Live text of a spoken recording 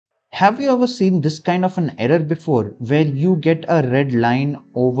Have you ever seen this kind of an error before where you get a red line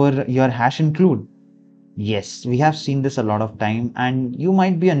over your hash include? Yes, we have seen this a lot of time, and you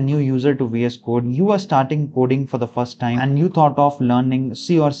might be a new user to VS Code. You are starting coding for the first time and you thought of learning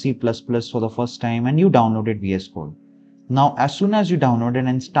C or C++ for the first time and you downloaded VS Code. Now, as soon as you downloaded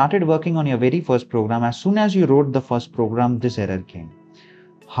and started working on your very first program, as soon as you wrote the first program, this error came.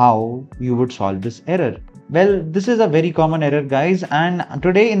 How you would solve this error? Well, this is a very common error, guys, and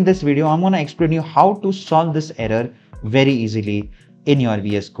today in this video, I'm going to explain you how to solve this error very easily in your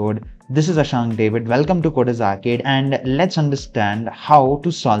VS Code. This is Ashank David. Welcome to Coders Arcade, and let's understand how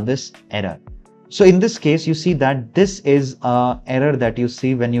to solve this error. So in this case, you see that this is an error that you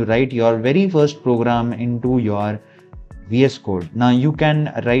see when you write your very first program into your VS Code. Now you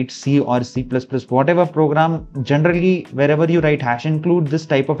can write C or C++, whatever program. Generally, wherever you write hash include, this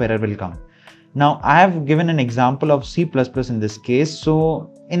type of error will come. Now I have given an example of C++ in this case.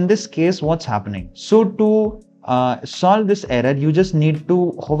 So in this case, what's happening? So to solve this error, you just need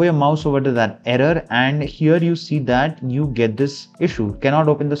to hover your mouse over to that error, and here you see that you get this issue: cannot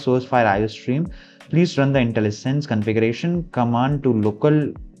open the source file iostream. Please run the IntelliSense configuration command to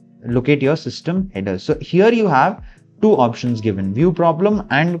locate your system header. So here you have two options given: view problem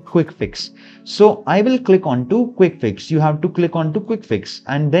and quick fix. So I will click on to quick fix. You have to click on to quick fix,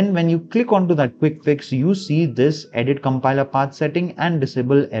 and then when you click onto that quick fix, you see this edit compiler path setting and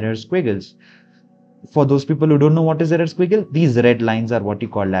disable error squiggles. For those people who don't know what is error squiggle, these red lines are what you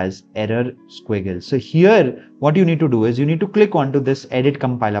call as error squiggles. So here what you need to do is you need to click onto this edit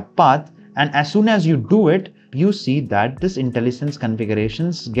compiler path, and as soon as you do it, you see that this IntelliSense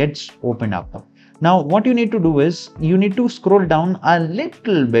configurations gets opened up. Now what you need to do is you need to scroll down a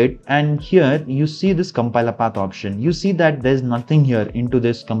little bit, and here you see this compiler path option. You see that there's nothing here into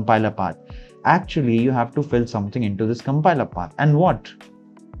this compiler path. Actually, you have to fill something into this compiler path. And what?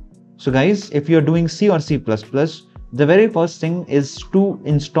 So guys, if you're doing C or C++, the very first thing is to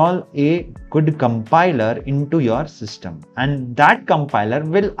install a good compiler into your system, and that compiler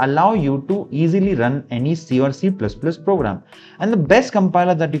will allow you to easily run any C or C++ program. And the best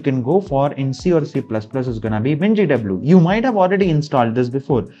compiler that you can go for in C or C++ is gonna be WinGW. You might have already installed this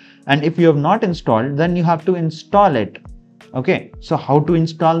before, and if you have not installed, then you have to install it. Okay, so how to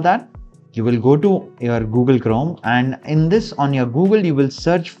install that? You will go to your Google Chrome, and in this, on your Google, you will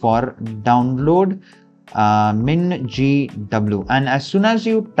search for download MinGW, and as soon as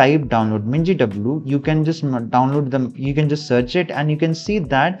you type download MinGW, you can just download them. You can just search it, and you can see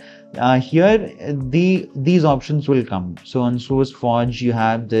that here these options will come. So on SourceForge, you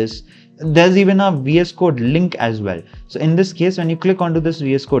have this. There's even a VS Code link as well. So in this case, when you click onto this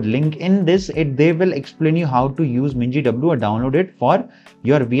VS Code link, in this they will explain you how to use MinGW or download it for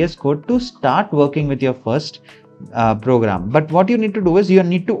your VS Code to start working with your first program. But what you need to do is you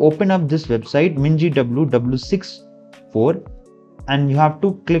need to open up this website MinGW W64, and you have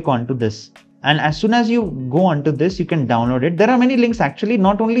to click onto this. And as soon as you go onto this, you can download it. There are many links actually,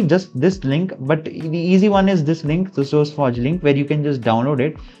 not only just this link, but the easy one is this link, the SourceForge link, where you can just download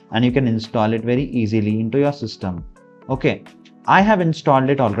it and you can install it very easily into your system. Okay, I have installed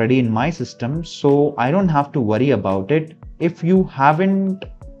it already in my system, so I don't have to worry about it. If you haven't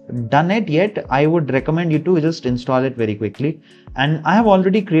done it yet, I would recommend you to just install it very quickly. And I have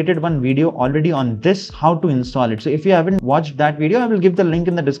already created one video already on this, how to install it. So if you haven't watched that video, I will give the link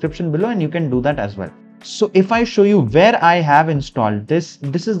in the description below, and you can do that as well. So if I show you where I have installed this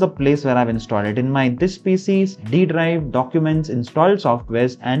is the place where I've installed it in my this PC's D drive, documents, installed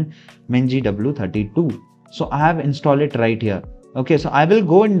softwares, and MinGW32. So I have installed it right here. Okay, so I will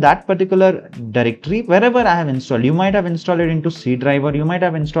go in that particular directory wherever I have installed. You might have installed it into C drive, or you might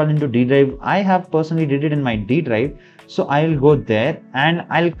have installed into D drive. I have personally did it in my D drive. So I'll go there and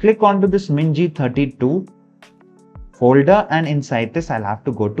I'll click onto this MinG32 folder, and inside this I'll have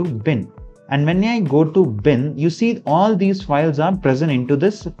to go to bin. And when I go to bin, you see all these files are present into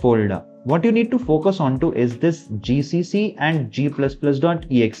this folder. What you need to focus on to is this gcc and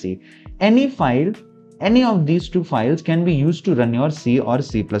g++.exe. Any file, any of these two files can be used to run your C or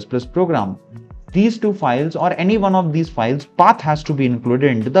C++ program. These two files, or any one of these files, path has to be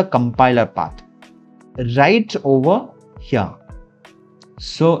included into the compiler path right over here.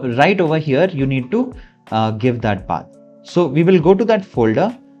 So right over here, you need to give that path. So we will go to that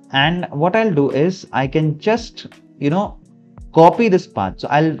folder, and what I'll do is I can just, copy this path. So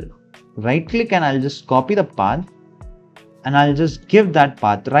I'll right click and I'll just copy the path, and I'll just give that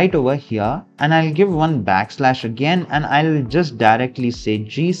path right over here, and I'll give one backslash again, and I'll just directly say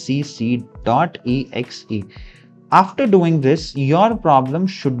gcc.exe. After doing this, your problem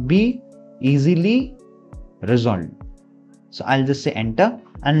should be easily resolved. So I'll just say enter.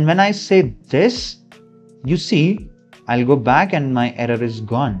 And when I say this, you see, I'll go back and my error is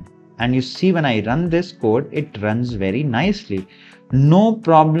gone. And you see, when I run this code, it runs very nicely. No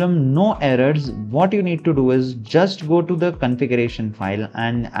problem, no errors. What you need to do is just go to the configuration file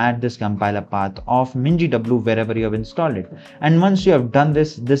and add this compiler path of MinGW wherever you have installed it. And once you have done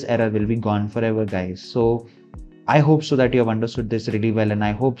this, this error will be gone forever, guys. So I hope so that you have understood this really well, and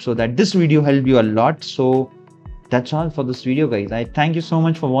I hope so that this video helped you a lot. So that's all for this video, guys. I thank you so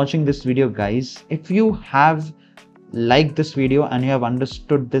much for watching this video, guys. If you have liked this video and you have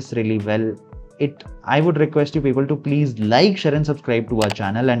understood this really well, I would request you people to please like, share and subscribe to our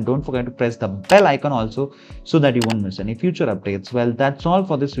channel, and don't forget to press the bell icon also so that you won't miss any future updates. Well, that's all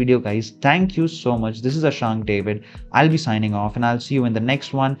for this video, guys. Thank you so much. This is Ashank David. I'll be signing off and I'll see you in the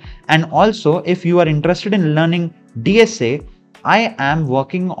next one. And also, if you are interested in learning DSA, I am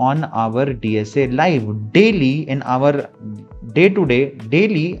working on our DSA live daily in our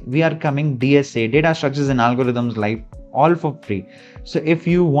daily. We are coming DSA, data structures and algorithms live, all for free. So if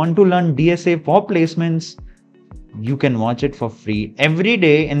you want to learn DSA for placements, you can watch it for free. Every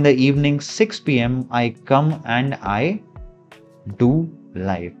day in the evening 6 p.m. I come and I do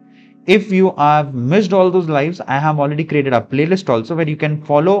live. If you have missed all those lives, I have already created a playlist also where you can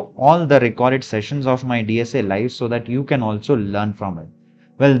follow all the recorded sessions of my DSA live so that you can also learn from it.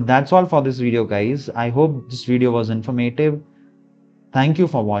 Well, that's all for this video, guys. I hope this video was informative. Thank you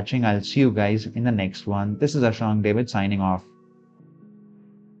for watching. I'll see you guys in the next one. This is Ashank David signing off.